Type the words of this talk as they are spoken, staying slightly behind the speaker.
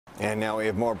And now we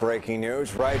have more breaking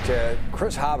news.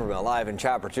 Kris Habermehl live in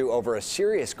Chopper 2 over a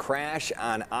serious crash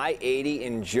on I-80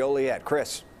 in Joliet.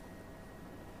 Kris.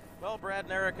 Well, Brad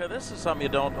and Erica, this is something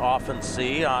you don't often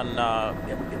see on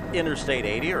Interstate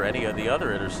 80 or any of the other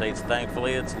interstates,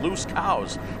 thankfully. It's loose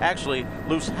cows, actually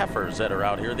loose heifers that are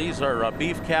out here. These are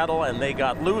beef cattle, and they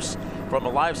got loose from a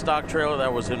livestock trailer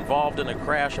that was involved in a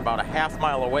crash about a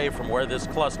half-mile away from where this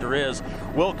cluster is.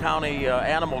 Will County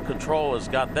Animal Control has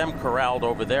got them corralled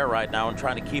over there right now and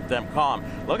trying to keep them calm.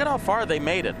 Look at how far they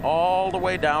made it, all the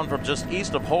way down from just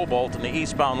east of Hobolt in the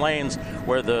eastbound lanes,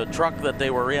 where the truck that they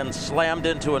were in slammed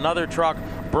into another truck,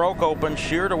 broke open,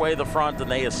 sheared away the front, and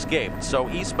they escaped. So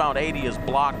eastbound 80 is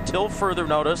blocked till further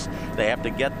notice. They have to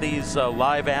get these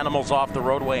live animals off the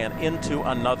roadway and into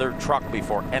another truck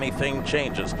before anything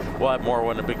changes. We'll have more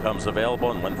when it becomes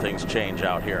available and when things change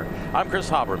out here. I'm Kris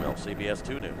Habermehl, CBS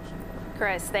 2 News.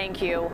 Kris, thank you.